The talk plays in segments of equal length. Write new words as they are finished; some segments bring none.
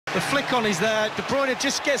The flick on is there. De Bruyne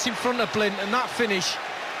just gets in front of Blind, and that finish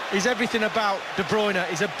is everything about De Bruyne.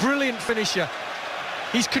 He's a brilliant finisher.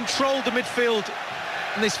 He's controlled the midfield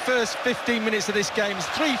in this first 15 minutes of this game. It's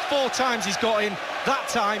 3-4 times he's got in. That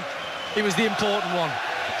time, it was the important one.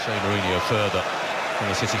 So Mourinho further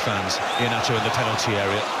from the City fans. Iheanacho in the penalty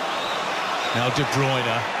area. Now De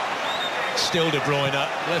Bruyne. Still De Bruyne.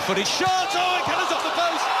 Left-footed shot. Oh, it comes off the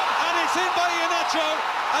post. And it's in by Iheanacho.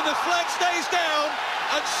 And the flag stays down.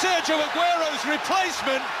 And Sergio Aguero's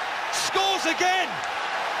replacement scores again.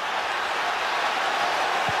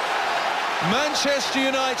 Manchester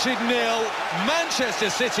United 0, Manchester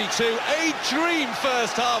City 2. A dream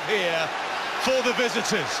first half here for the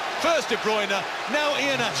visitors. First De Bruyne, now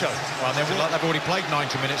Iheanacho. Well, they've already played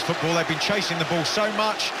 90 minutes football. They've been chasing the ball so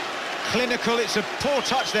much. Clinical, it's a poor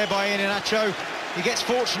touch there by Iheanacho. He gets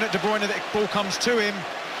fortunate, De Bruyne, that the ball comes to him.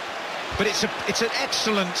 But it's an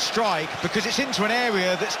excellent strike because it's into an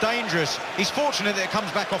area that's dangerous. He's fortunate that it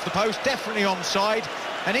comes back off the post, definitely onside,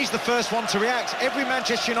 and he's the first one to react. Every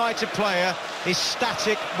Manchester United player is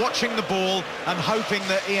static, watching the ball and hoping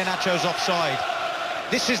that Iheanacho's offside.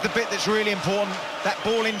 This is the bit that's really important, that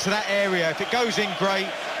ball into that area. If it goes in,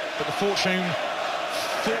 great, but the fortune...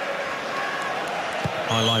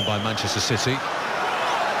 High line by Manchester City.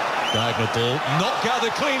 Diagonal ball, not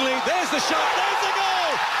gathered cleanly. There's the shot, there's the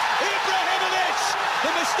goal! Ibrahimovic!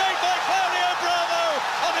 The mistake by Claudio Bravo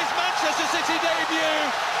on his Manchester City debut.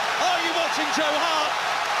 Are you watching, Joe Hart?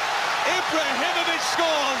 Ibrahimovic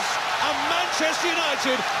scores, and Manchester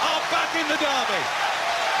United are back in the derby.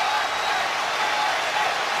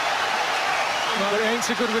 Well, he ain't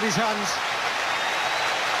so good with his hands.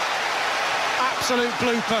 Absolute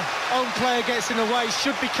blooper. Own player gets in the way,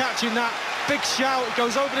 should be catching that. Big shout, it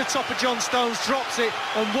goes over the top of John Stones, drops it,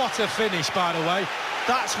 and what a finish, by the way.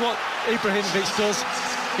 That's what Ibrahimovic does.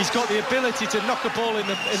 He's got the ability to knock a ball in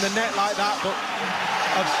the net like that, but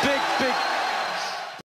a big